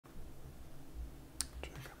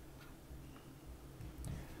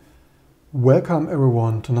Welcome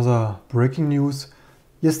everyone to another breaking news.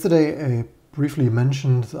 Yesterday I briefly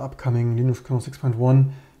mentioned the upcoming Linux kernel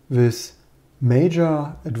 6.1 with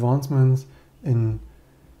major advancements in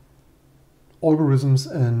algorithms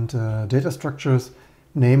and data structures,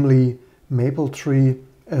 namely maple tree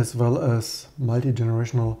as well as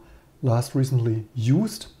multi-generational last recently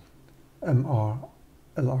used LRGU.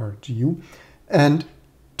 And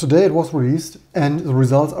today it was released and the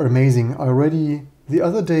results are amazing. I already the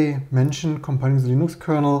other day mentioned compiling the Linux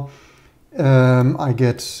kernel. I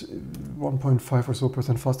get 1.5 or so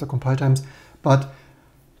 % faster compile times. But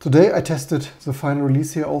today I tested the final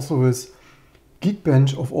release here also with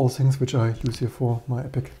GeekBench of all things, which I use here for my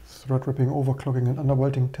epic thread wrapping, overclocking and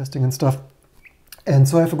undervolting testing and stuff. And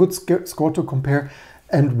so I have a good score to compare.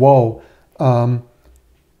 And wow,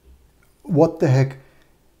 what the heck.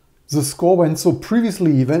 The score went so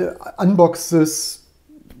previously when I unboxed this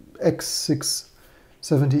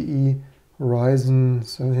X670E Ryzen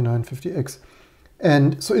 7950X.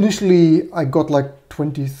 And so initially I got like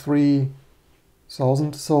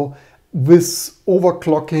 23,000. So with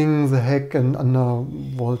overclocking the heck and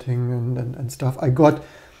undervolting and stuff, I got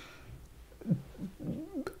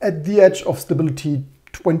at the edge of stability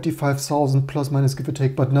 25,000 plus minus give or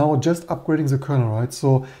take, but now just upgrading the kernel, right?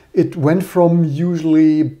 So it went from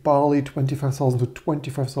usually barely 25,000 to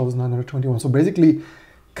 25,921. So basically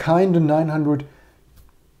kind of 900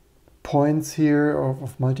 points here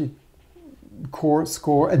of multi-core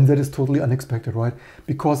score, and that is totally unexpected, right?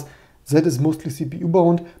 Because that is mostly CPU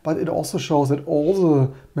bound, but it also shows that all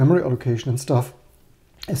the memory allocation and stuff,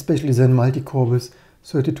 especially then multi-core with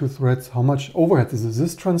 32 threads, how much overhead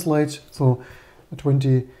this translates. So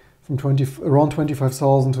around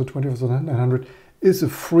 25,000 to 25,900 is a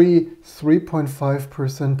free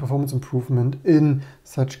 3.5% performance improvement in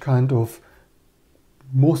such kind of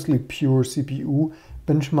mostly pure CPU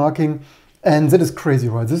benchmarking. And that is crazy,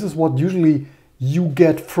 right? This is what usually you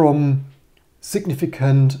get from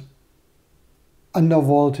significant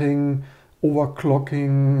undervolting,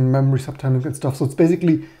 overclocking, memory subtiming and stuff. So it's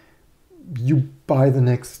basically you buy the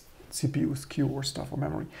next CPU SKU or stuff or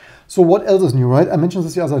memory. So what else is new, right? I mentioned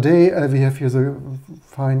this the other day. We have here the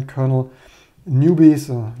fine kernel newbies.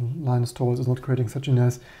 Linus Torvalds is not creating such a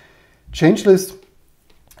nice change list.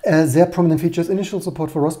 Their prominent features: initial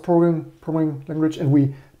support for Rust programming language, and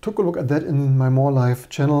we took a look at that in my More Live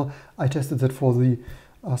channel. I tested that for the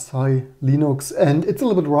Asahi Linux, and it's a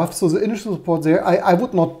little bit rough. So the initial support there, I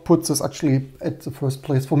would not put this actually at the first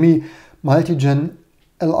place. For me, multi-gen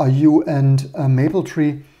LRU and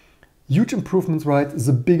MapleTree, huge improvements, right?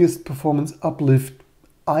 The biggest performance uplift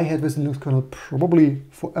I had with the Linux kernel probably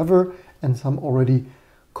forever, and some already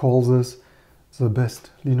call this the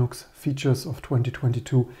best Linux features of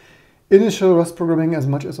 2022. Initial Rust programming, as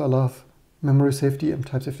much as I love memory safety and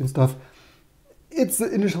type safety and stuff, it's the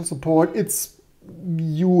initial support.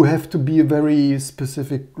 You have to be a very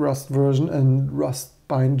specific Rust version and Rust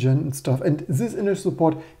bind gen and stuff. And this initial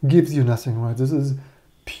support gives you nothing, right? This is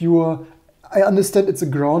pure. I understand it's a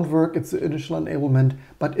groundwork, it's the initial enablement,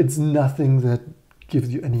 but it's nothing that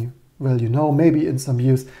gives you any value now. Maybe in some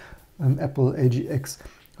years, Apple AGX,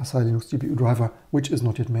 Asahi Linux GPU driver, which is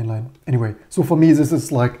not yet mainline. Anyway, so for me, this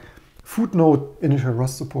is like footnote initial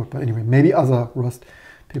Rust support. But anyway, maybe other Rust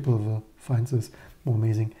people will find this more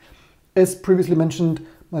amazing. As previously mentioned,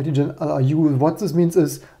 multi-gen LRU, what this means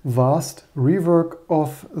is vast rework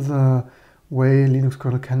of the way Linux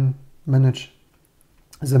kernel can manage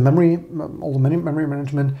the memory, all the memory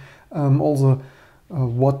management, also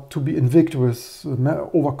what to be invoked with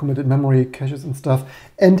overcommitted memory caches and stuff.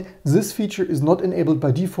 And this feature is not enabled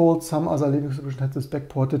by default. Some other Linux solution had this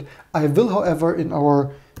backported. I will, however, in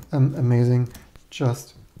our amazing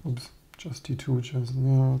T2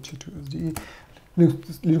 SDE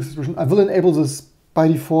Linux solution, I will enable this by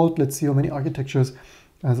default. Let's see how many architectures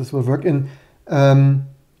this will work in.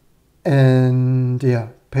 And yeah,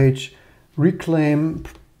 page reclaim,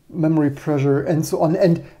 memory pressure, and so on.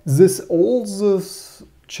 And all this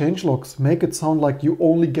changelogs make it sound like you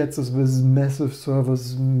only get this with massive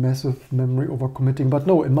servers, massive memory overcommitting. But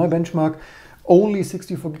no, in my benchmark, only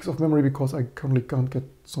 64 gigs of memory, because I currently can't get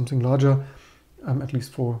something larger, at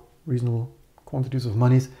least for reasonable quantities of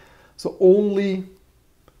monies. So only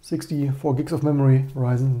 64 gigs of memory,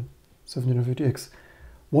 Ryzen 7950X,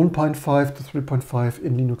 1.5 to 3.5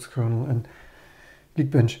 in Linux kernel and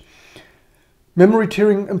GeekBench. Memory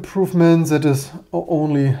tiering improvements, that is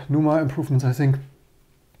only NUMA improvements, I think.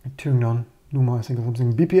 Tearing down NUMA, I think, or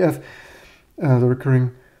something. BPF, the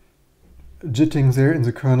recurring jitting there in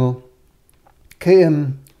the kernel.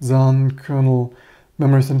 KM, ZAN, kernel,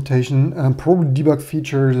 memory sanitation, program debug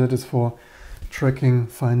feature that is for tracking,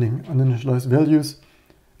 finding uninitialized values.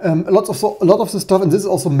 A lot of the stuff, and this is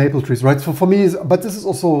also maple trees, right? So for me, but this is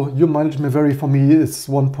also, your mileage may vary. For me, it's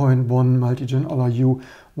 1.1 multi-gen LRU,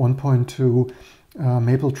 1.2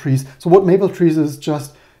 maple trees. So what maple trees is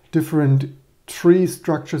just different tree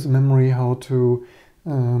structures in memory, how to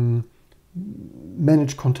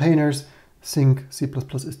manage containers, thicc, C++,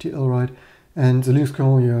 STL, right? And the Linux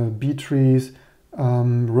kernel, yeah, B trees,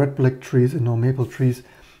 red black trees, and now maple trees,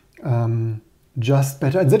 just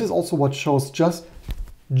better. And that is also what shows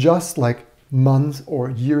just like months or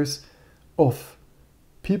years of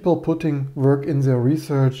people putting work in their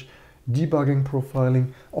research, debugging,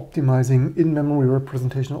 profiling, optimizing in-memory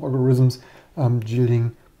representational algorithms,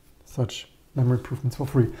 yielding such memory improvements for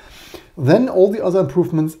free. Then all the other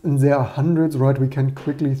improvements, and there are hundreds, right? We can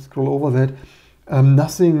quickly scroll over that.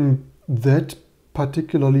 Nothing that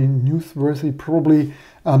particularly newsworthy, probably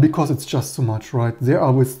because it's just so much, right? There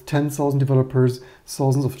are, with 10,000 developers,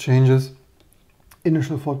 thousands of changes.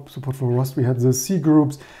 Initial support for Rust, we had the C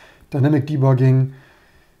groups, dynamic debugging,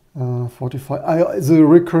 45, the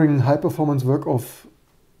recurring high performance work of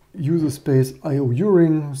user space IO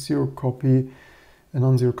uring, zero copy and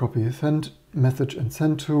non-zero copy send message and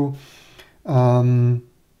send to.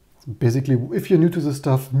 Basically, if you're new to this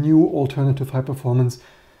stuff, new alternative high performance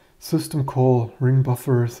system call ring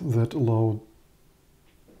buffers that allow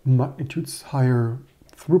magnitudes higher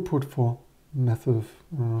throughput for massive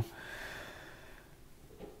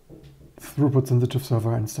throughput sensitive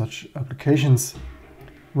server and such applications.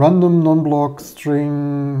 Random non-block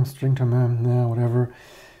string time, yeah, whatever.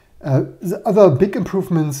 The other big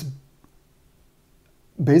improvements,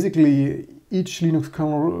 basically each Linux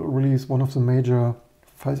kernel release, one of the major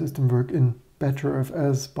file system work in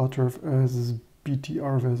ButterFS,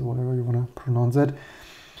 BTRFS, whatever you want to pronounce that.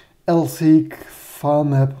 lseek, file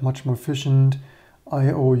map, much more efficient.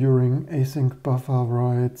 IO uring, async buffer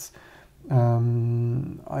writes,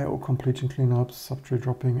 IO completion cleanups, subtree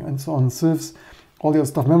dropping, and so on. Sieves, all the other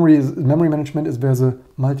stuff. Memory management is where the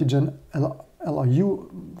multi-gen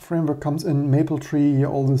LRU framework comes in. MapleTree,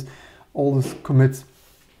 all this commits.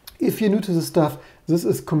 If you're new to this stuff, this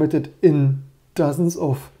is committed in dozens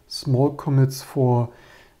of small commits for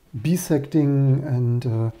bisecting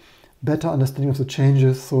and better understanding of the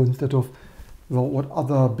changes. So instead of, well, what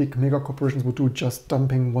other big mega corporations would do, just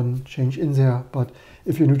dumping one change in there. But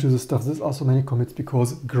if you're new to this stuff, there's also many commits,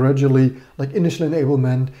 because gradually, like initial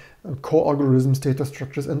enablement, core algorithms, data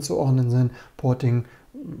structures, and so on, and then porting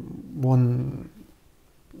one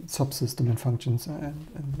subsystem and functions and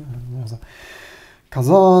other.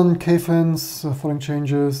 Kazan, kfans, following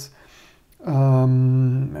changes,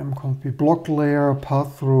 mconfig, block layer,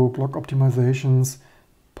 path-through, block optimizations,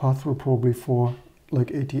 path-through probably for like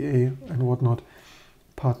ATA and whatnot,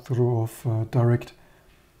 path-through of direct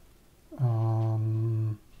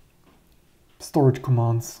storage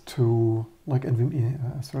commands to like NVMe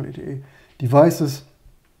as well, ATA devices,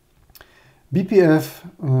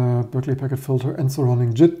 BPF, Berkeley packet filter, and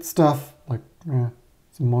surrounding JIT stuff, like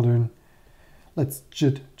it's modern. Let's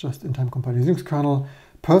JIT, just-in-time compiling Linux kernel.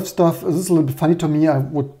 Perf stuff, this is a little bit funny to me. I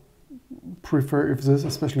would prefer if this,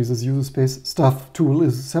 especially this user space stuff tool,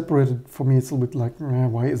 is separated. For me, it's a little bit like,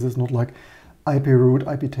 why is this not like IP root,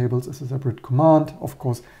 IP tables as a separate command? Of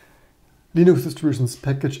course, Linux distributions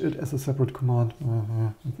package it as a separate command.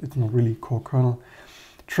 It's not really core kernel.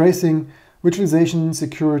 Tracing, virtualization,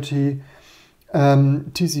 security,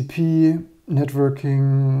 TCP,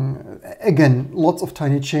 networking. Again, lots of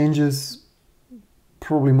tiny changes.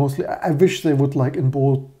 Probably mostly, I wish they would like in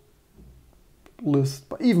bold list,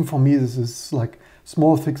 but even for me, this is like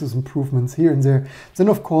small fixes, improvements here and there. Then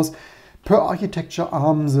of course, per architecture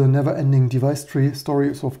ARM, the never-ending device tree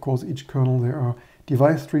story. So of course, each kernel there are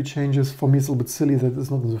device tree changes. For me, it's a little bit silly that it's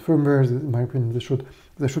not in the firmware. In my opinion,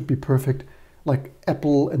 they should be perfect, like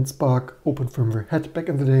Apple and Spark open firmware had back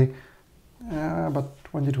in the day. But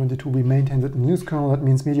 2022 we maintained that in Linux kernel. That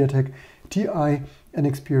means MediaTek, TI,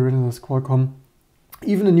 NXP, Renesas, Qualcomm.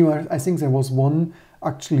 Even a new, I think there was one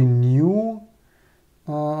actually new,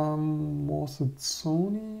 was it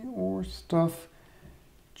Sony or stuff,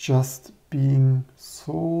 just being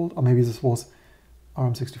sold, or maybe this was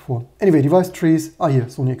ARM64. Anyway, device trees are here,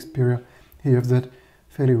 Sony Xperia. Here you have that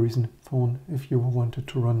fairly recent phone if you wanted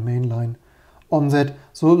to run mainline on that.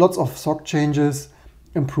 So lots of SOC changes,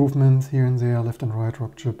 improvements here and there, left and right,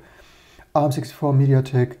 rock chip, ARM64,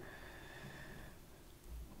 MediaTek,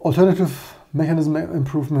 alternative mechanism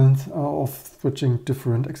improvement of switching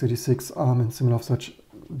different x86, ARM, and similar of such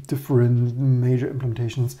different major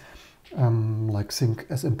implementations like sync,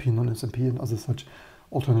 SMP, non-SMP, and other such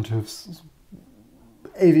alternatives.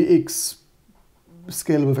 AVX,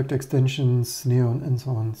 scalable vector extensions, Neon, and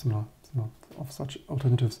so on, similar of such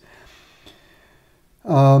alternatives.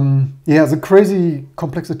 Yeah, the crazy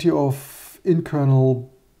complexity of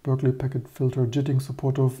in-kernel Berkeley packet filter jitting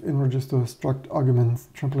support of in-register struct arguments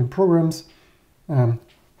trampling programs.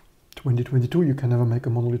 2022, you can never make a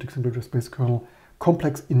monolithic single-address-based kernel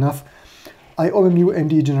complex enough. IOMU,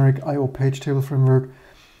 AMD generic IO page table framework.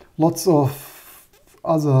 Lots of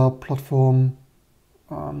other platform.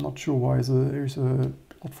 I'm not sure why there's a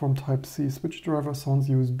platform type C switch driver, sounds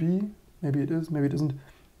USB. Maybe it is, maybe it isn't.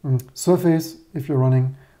 Surface, if you're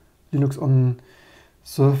running Linux on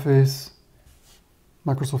Surface,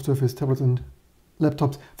 Microsoft Surface tablets and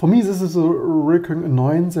laptops. For me, this is a recurring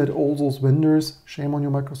annoyance that all those vendors, shame on you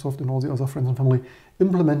Microsoft and all the other friends and family,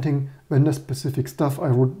 implementing vendor-specific stuff. I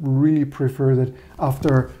would really prefer that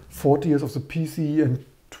after 40 years of the PC and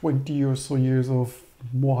 20 or so years of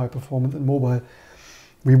more high performance and mobile,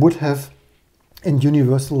 we would have, and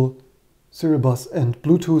universal serial bus and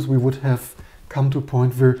Bluetooth, we would have come to a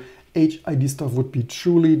point where HID stuff would be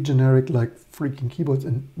truly generic, like freaking keyboards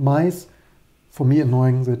and mice. For me,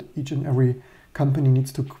 annoying that each and every company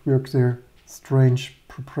needs to work their strange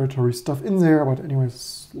proprietary stuff in there. But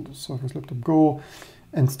anyways, Surface Laptop Go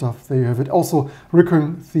and stuff, there you have it. Also,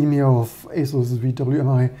 recurring theme here of ASUS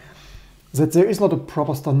VWMI, that there is not a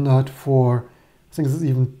proper standard for, I think this is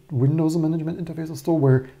even Windows management interface or so,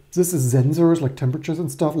 where this is sensors like temperatures and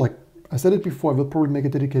stuff. Like I said it before, I will probably make a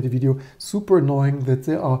dedicated video. Super annoying that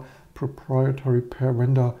there are proprietary per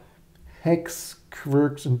vendor hacks,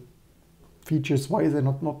 quirks, and features. Why is there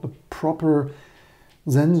not the proper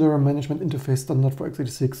sensor management interface standard for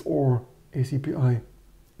x86 or ACPI?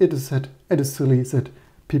 It is sad, it is silly that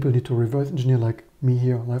people need to reverse engineer like me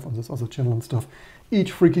here live on this other channel and stuff.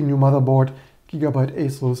 Each freaking new motherboard, Gigabyte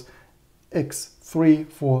ASUS X3,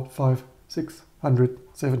 4, 5,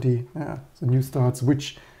 670, yeah, the new starts,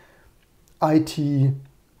 which IT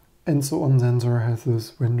and so on sensor has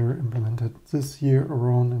this vendor implemented this year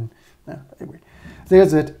around, and yeah, anyway.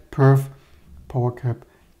 There's it, perf, power cap,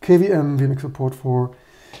 KVM, VMX support for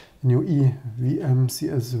new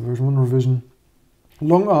eVMCS version 1 revision.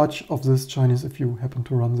 Long arch of this Chinese, if you happen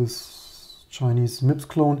to run this Chinese MIPS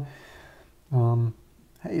clone.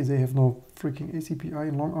 Hey, they have no freaking ACPI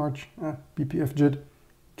in long arch, BPF JIT,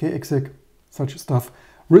 KExec, such stuff.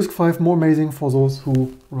 RISC-V, more amazing for those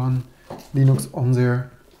who run Linux on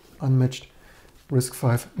their unmatched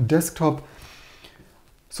RISC-V desktop.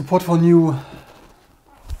 Support for new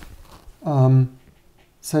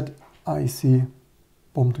ZIC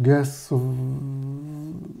bombed gas.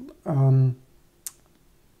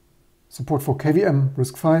 Support for KVM,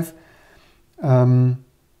 RISC-V.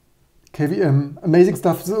 KVM, amazing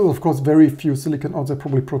stuff. This is, of course, very few silicon out there,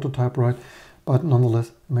 probably prototype, right? But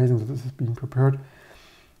nonetheless, amazing that this is being prepared.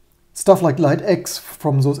 Stuff like LightX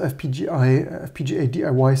from those FPGA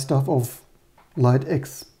DIY stuff of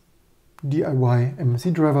LightX DIY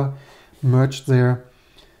MMC driver merged there.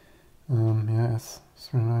 Yes,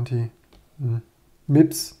 390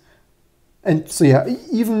 MIPS. And so yeah,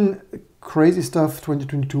 even crazy stuff,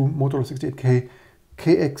 2022 Motorola 68K,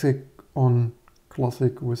 KExec on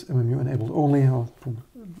Classic with MMU enabled only. A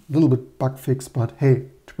little bit bug fix, but hey,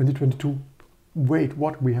 2022, wait,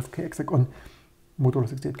 what? We have KExec on Motorola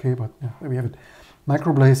 68K, but yeah, there we have it.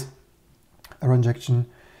 Microblaze, error injection.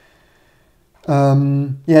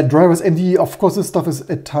 Yeah, drivers, AMD, of course, this stuff is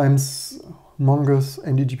at times humongous.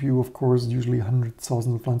 AMD GPU, of course, usually hundreds of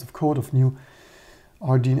thousands of lines of code of new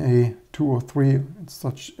RDNA2 or 3, it's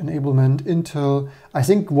such enablement. Intel, I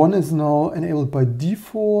think one is now enabled by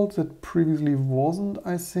default, that previously wasn't,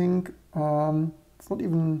 I think. It's not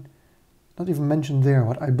even mentioned there,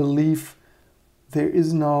 but I believe there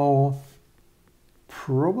is now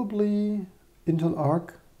probably Intel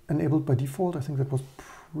Arc enabled by default. I think that was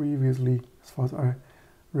previously, as far as I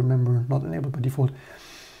remember, not enabled by default.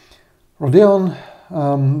 Radeon,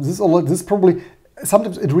 this probably,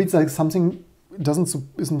 sometimes it reads like something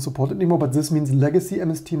isn't supported anymore, but this means legacy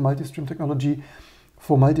MST multi-stream technology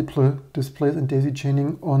for multiple displays and daisy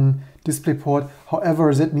chaining on DisplayPort.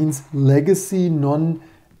 However, that means legacy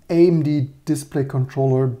non-AMD display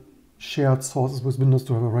controller shared sources with Windows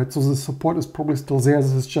driver, right? So the support is probably still there.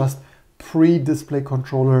 This is just pre-display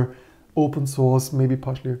controller, open source, maybe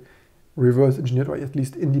partially reverse engineered or at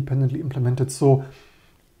least independently implemented. So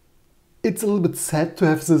it's a little bit sad to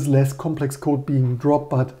have this less complex code being dropped,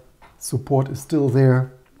 but support is still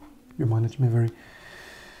there. Your mileage may vary.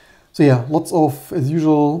 So yeah, lots of, as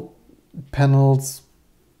usual, panels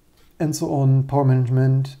and so on, power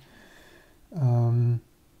management,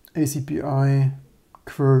 ACPI,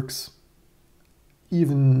 quirks,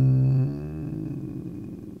 even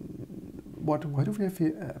why do we have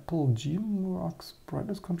here Apple GMUX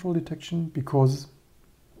brightness control detection? Because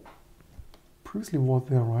previously was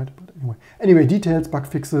there, right? But anyway, details, bug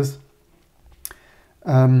fixes,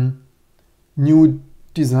 new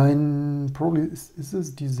design. Probably is this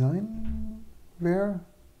design where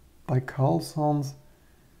by Carl sounds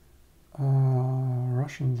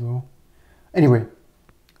Russian though. Anyway,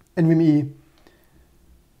 NVMe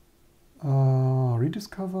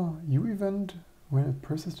rediscover U event when a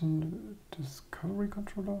persistent discovery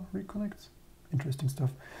controller reconnects. Interesting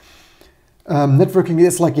stuff. Networking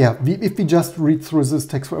is like, yeah, if we just read through this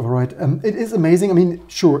text forever, right? It is amazing. I mean,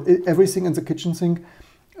 sure, everything in the kitchen sink,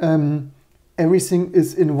 everything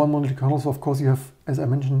is in one monolithic kernel. So of course you have, as I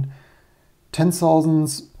mentioned,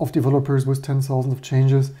 10,000s of developers with 10,000 of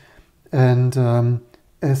changes, and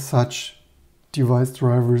as such, device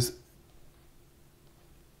drivers.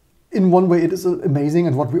 In one way, it is amazing,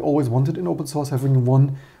 and what we always wanted in open source, having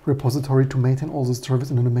one repository to maintain all these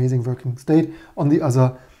drivers in an amazing working state. On the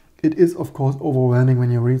other, it is of course overwhelming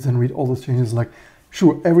when you read all those changes. Like,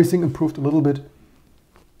 sure, everything improved a little bit.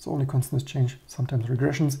 It's only constant change, sometimes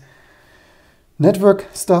regressions. Network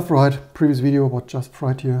stuff, right? Previous video about just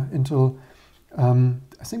fried here. Intel.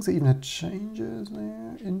 I think they even had changes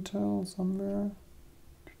there. Intel somewhere.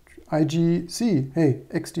 IGC. Hey,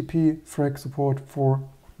 XDP frag support for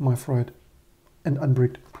my fried and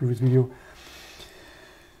unbricked previous video.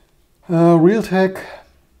 Realtek.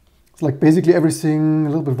 It's like basically everything, a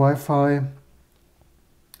little bit Wi-Fi.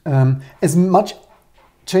 As much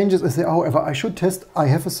changes as there are, however, I should test. I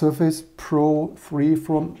have a Surface Pro 3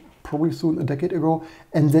 from probably soon a decade ago,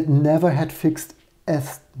 and that never had fixed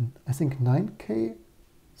as, I think, 9K,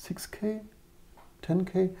 6K,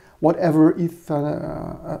 10K, whatever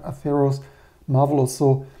Atheros Marvelous.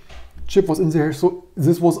 So chip was in there, so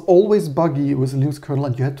this was always buggy with the Linux kernel,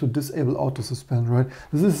 and you had to disable auto suspend, right?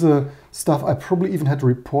 This is stuff I probably even had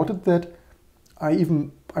reported that. I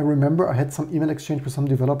remember I had some email exchange with some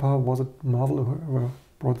developer, was it Marvel or whoever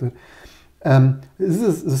brought that. This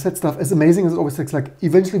is the set stuff, as amazing as it always takes. Like,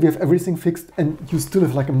 eventually we have everything fixed, and you still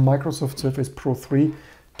have like a Microsoft Surface Pro 3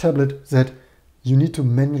 tablet that you need to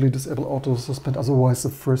manually disable auto suspend. Otherwise, the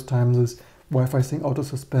first time this Wi-Fi thing auto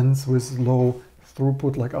suspends with low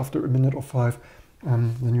throughput, like after a minute or 5,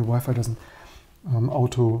 then your Wi-Fi doesn't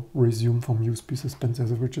auto resume from USB suspend,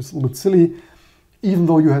 which is a little bit silly, even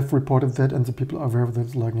though you have reported that and the people are aware of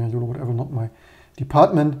that. Like, yeah, you know, whatever, not my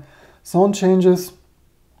department. Sound changes.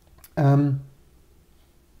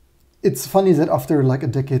 It's funny that after like a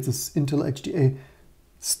decade, this Intel HDA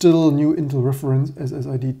still new Intel reference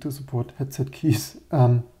SSID to support headset keys.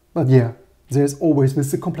 But yeah, there's always,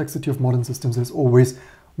 with the complexity of modern systems, there's always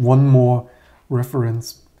one more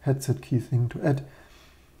reference headset key thing to add.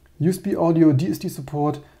 USB audio DSD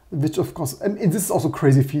support, which of course, and this is also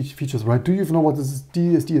crazy features, right? Do you even know what this is?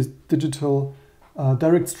 DSD is digital,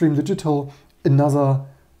 direct stream digital, another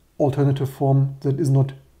alternative form that is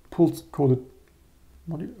not pulse coded,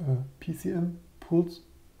 PCM, pulse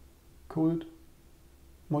code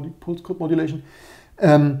modulation.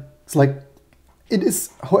 It's like, it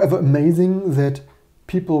is, however, amazing that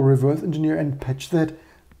people reverse engineer and patch that.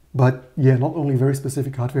 But yeah, not only very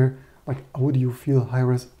specific hardware, like audio feel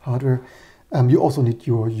high-res hardware, you also need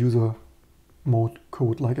your user mode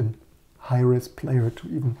code, like a high-res player, to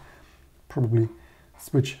even probably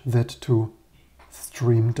switch that to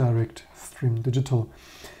stream direct, stream digital.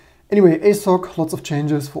 Anyway, ASOC, lots of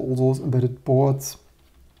changes for all those embedded boards.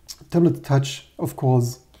 Tablet touch, of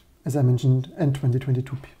course, as I mentioned, and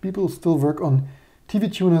 2022 people still work on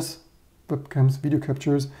TV tuners, webcams, video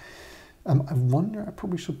captures. I wonder, I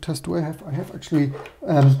probably should test, I have actually,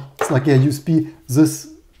 it's like, yeah, USB,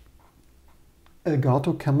 this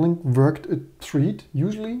Elgato Camlink worked a treat,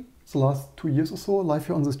 usually, it's the last 2 years or so, live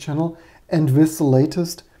here on this channel, and with the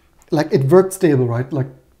latest, like, it worked stable, right, like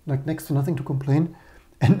next to nothing to complain,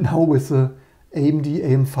 and now with the AMD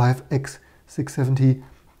AM5 X670,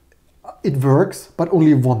 it works, but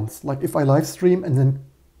only once, like if I live stream and then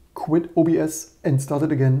quit OBS and start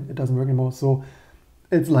it again, it doesn't work anymore, so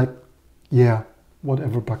it's like, yeah,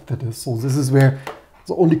 whatever bug that is. So this is where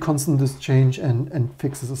the only constant is change and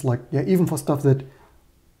fixes is like, yeah, even for stuff that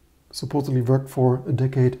supposedly worked for a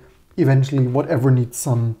decade, eventually whatever needs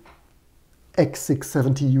some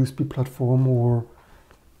X670 USB platform, or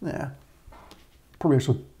yeah, probably I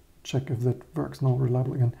should check if that works now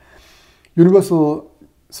reliable again. Universal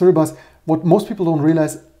serial bus. What most people don't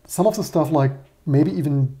realize, some of the stuff like maybe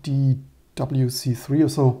even DWC3 or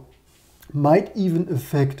so might even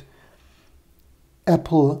affect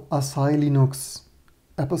Apple ASI Linux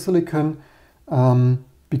Apple Silicon,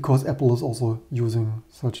 because Apple is also using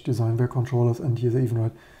such designware controllers, and here they even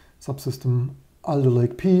write subsystem Alder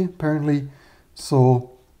Lake P apparently.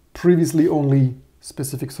 So previously only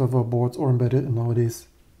specific server boards are embedded, and nowadays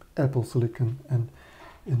Apple Silicon and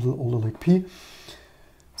Intel Alder Lake P.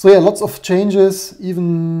 So yeah, lots of changes,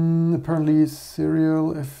 even apparently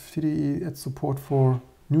serial FTDE adds support for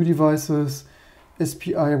new devices,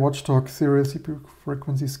 SPI watchdog serial CPU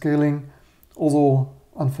frequency scaling. Also,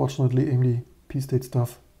 unfortunately, AMD P-State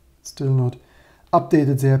stuff still not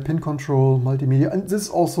updated there, pin control, multimedia. And this is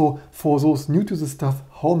also for those new to the stuff,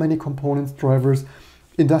 how many components, drivers,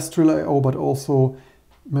 industrial I/O, but also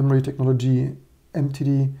memory technology,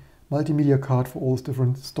 MTD, multimedia card for all those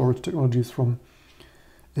different storage technologies, from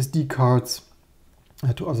SD cards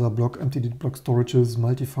to other block, MTD block storages,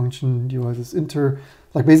 multifunction devices,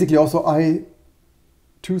 like basically also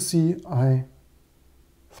I2C,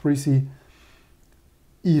 I3C,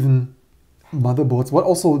 even motherboards. What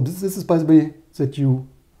also, this is by the way that you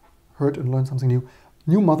heard and learned something new.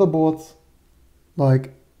 New motherboards,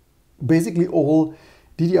 like basically all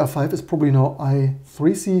DDR5 is probably now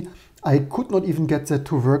I3C. I could not even get that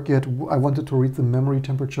to work yet. I wanted to read the memory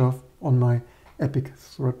temperature on my Epic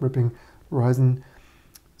Threadripping Ryzen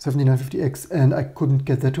 7950X, and I couldn't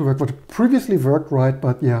get that to work. But previously worked right,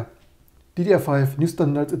 but yeah, DDR5 new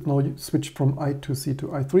standards, it now switched from I2C to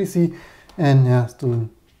I3C, and yeah, still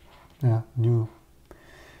new.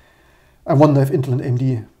 I wonder if Intel and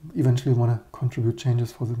AMD eventually want to contribute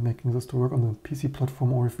changes for making this to work on the PC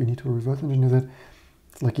platform, or if we need to reverse engineer that.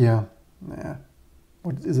 It's like,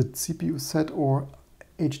 what is it, CPU set or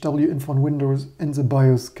HW info on Windows in the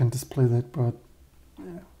BIOS can display that, but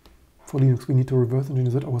for Linux we need to reverse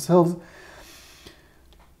engineer that ourselves.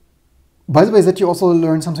 By the way, that you also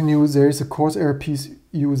learned something new. There is a Corsair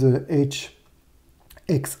PCU, the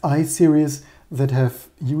HXI series, that have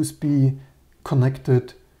USB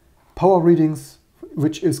connected power readings,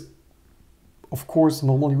 which is, of course,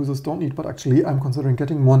 normal users don't need, but actually I'm considering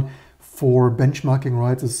getting one for benchmarking,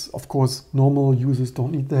 right? This, of course, normal users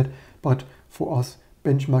don't need that, but for us,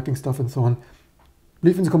 benchmarking stuff and so on.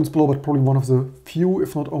 Leave in the comments below, but probably one of the few,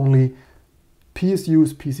 if not only,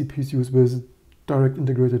 PSUs, PC PSUs with direct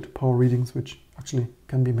integrated power readings, which actually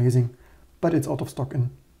can be amazing, but it's out of stock in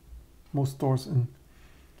most stores in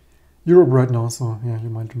Europe right now. So yeah, you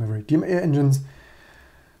might remember DMA engines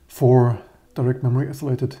for direct memory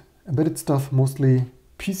isolated embedded stuff, mostly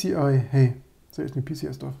PCI. Hey, there's new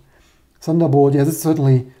PCI stuff. Thunderbolt, yeah, this is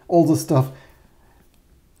certainly all the stuff.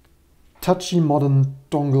 Touchy modern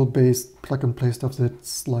dongle based plug and play stuff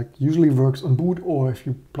that's like usually works on boot, or if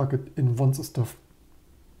you plug it in once a stuff,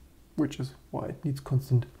 which is why it needs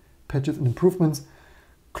constant patches and improvements.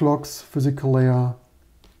 Clocks, physical layer,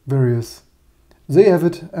 various. There you have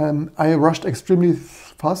it. I rushed extremely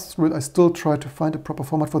fast through it. I still try to find a proper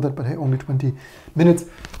format for that, but hey, only 20 minutes.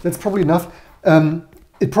 That's probably enough.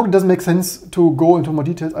 It probably doesn't make sense to go into more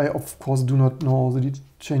details. I, of course, do not know the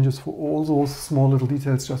changes for all those small little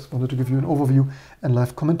details. Just wanted to give you an overview and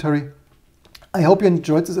live commentary. I hope you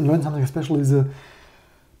enjoyed this and learned something, especially the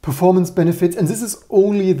performance benefits. And this is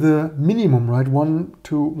only the minimum, right? 1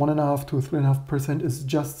 to 1.5 to 3.5% is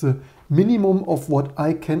just the minimum of what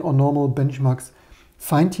I can on normal benchmarks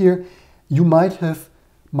find here. You might have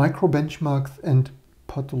micro benchmarks and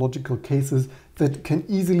pathological cases that can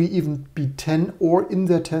easily even be 10, or in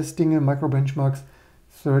their testing and micro benchmarks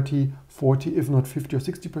 30, 40, if not 50 or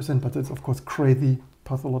 60%, but that's of course crazy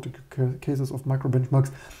pathological cases of micro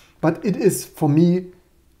benchmarks. But it is, for me,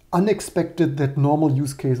 unexpected that normal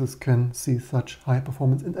use cases can see such high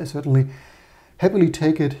performance, and I certainly happily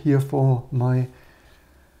take it here for my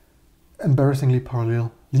embarrassingly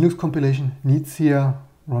parallel Linux compilation. Needs here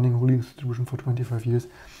running Linux distribution for 25 years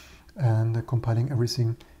and compiling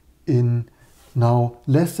everything in now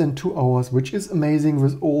less than 2 hours, which is amazing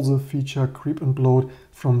with all the feature creep and bloat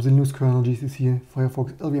from the Linux kernel, GCC,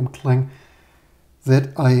 Firefox, LVM Clang,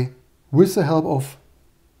 that I, with the help of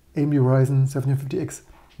AMD Ryzen 7950X,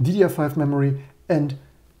 DDR5 memory, and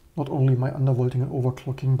not only my undervolting and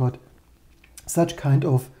overclocking, but such kind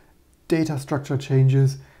of data structure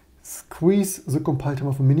changes, squeeze the compile time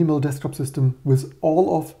of a minimal desktop system with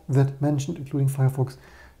all of that mentioned, including Firefox,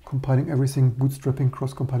 compiling everything, bootstrapping,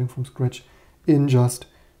 cross-compiling from scratch in just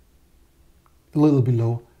a little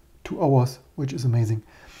below 2 hours, which is amazing.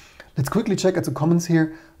 Let's quickly check at the comments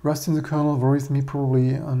here. Rust in the kernel worries me, probably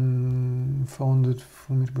unfounded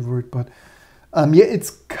for me to be worried, but yeah,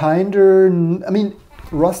 it's kinda, I mean,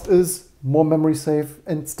 Rust is more memory safe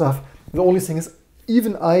and stuff. The only thing is,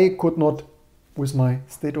 even I could not, with my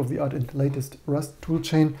state-of-the-art and latest Rust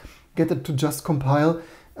toolchain, get it to just compile.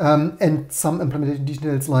 And some implementation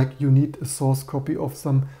details, like you need a source copy of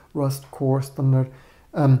some Rust core standard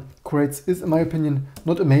creates is, in my opinion,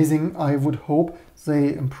 not amazing. I would hope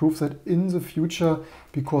they improve that in the future,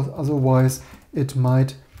 because otherwise it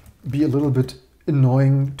might be a little bit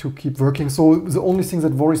annoying to keep working. So the only thing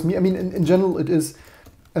that worries me, I mean, in general, it is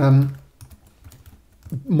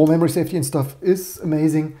more memory safety and stuff is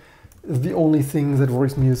amazing. The only thing that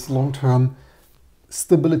worries me is long-term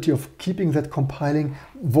stability of keeping that compiling.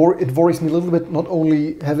 It worries me a little bit, not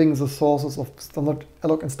only having the sources of standard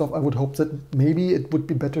alloc and stuff. I would hope that maybe it would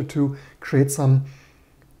be better to create some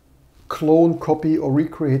clone, copy, or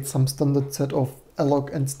recreate some standard set of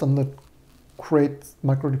alloc and standard create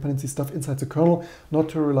micro dependency stuff inside the kernel, not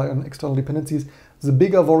to rely on external dependencies. The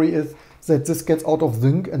bigger worry is that this gets out of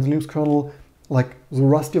sync, and the Linux kernel, like the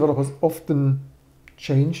Rust developers often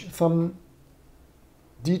change some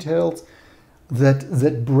details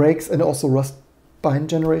that breaks, and also Rust bind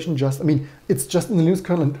generation I mean, it's just in the Linux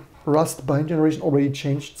kernel, and Rust bind generation already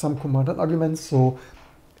changed some command line arguments. So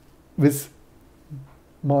with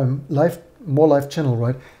my more live channel,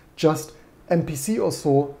 right, just MPC or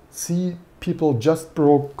so, see people just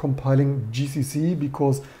broke compiling GCC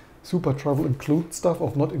because Super Travel include stuff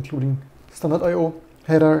of not including standard IO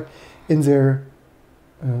header in their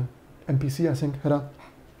MPC, I think, header.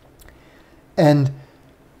 And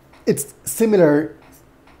it's similar,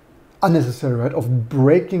 unnecessary, right, of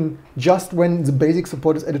breaking just when the basic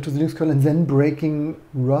support is added to the Linux kernel, and then breaking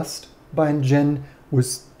Rust bind gen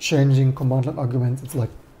with changing command line arguments. It's like,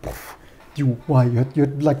 poof, why? You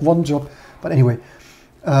had like one job. But anyway,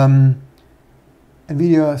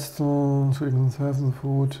 NVIDIA is still the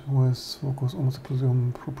food with focus almost exclusively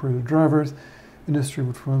on proprietary drivers. Industry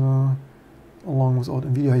would further along without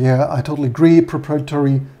NVIDIA. Yeah, I totally agree.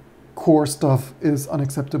 Proprietary core stuff is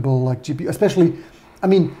unacceptable, like GPU, especially. I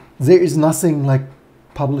mean, there is nothing like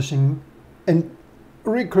publishing and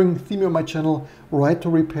recurring theme on my channel, right to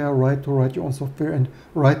repair, right to write your own software, and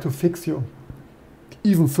right to fix your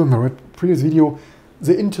even firmware. Right? Previous video,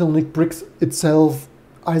 the Intel NIC bricks itself,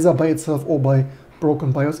 either by itself or by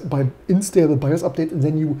broken BIOS, by unstable BIOS update, and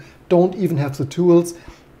then you don't even have the tools,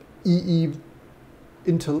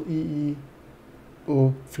 Intel EE,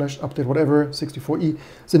 or flash update, whatever, 64E,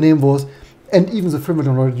 the name was, and even the firmware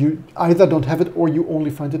download, you either don't have it or you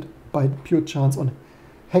only find it by pure chance on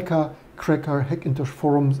Hacker, Cracker, Hackintosh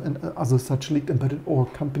forums, and other such leaked embedded or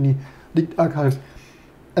company leaked archives.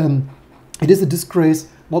 It is a disgrace,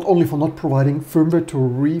 not only for not providing firmware to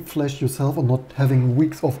reflash yourself or not having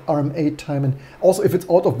weeks of RMA time, and also if it's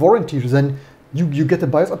out of warranty, then you get a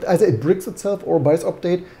BIOS update, either it bricks itself or a BIOS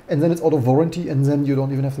update, and then it's out of warranty, and then you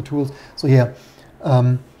don't even have the tools. So yeah,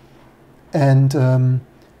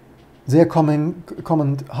 their comment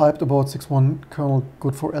hyped about 6.1 kernel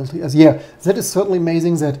good for LTS. Yeah, that is certainly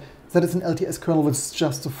amazing that is an LTS kernel with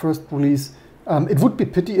just the first release. It would be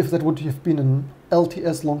pity if that would have been an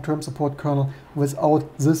LTS long-term support kernel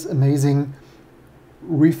without this amazing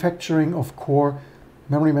refactoring of core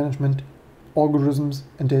memory management algorithms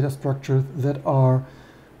and data structures that are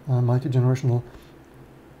multi-generational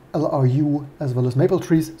LRU as well as maple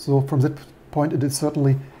trees. So from that point, it is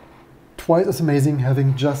certainly twice as amazing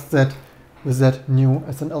having just that with that new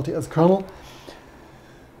as an LTS kernel.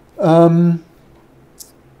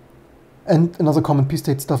 And another comment,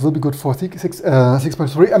 p-state stuff will be good for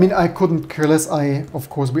 6.3. I mean, I couldn't care less. Of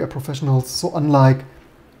course, we are professionals. So unlike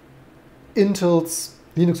Intel's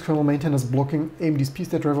Linux kernel maintainers blocking AMD's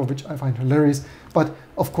p-state driver, which I find hilarious, but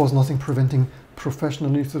of course nothing preventing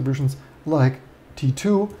professional Linux distributions like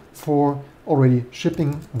T2 for already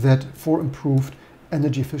shipping that for improved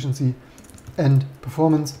energy efficiency and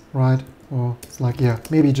performance, right? Or it's like, yeah,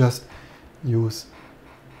 maybe just use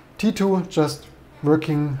T2, just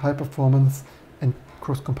working high performance and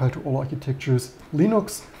cross-compile to all architectures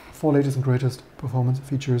Linux for latest and greatest performance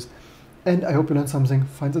features. And I hope you learned something,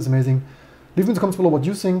 find this amazing. Leave in the comments below what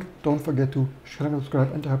you think. Don't forget to share and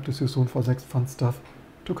subscribe, and I hope to see you soon for the next fun stuff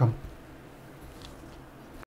to come.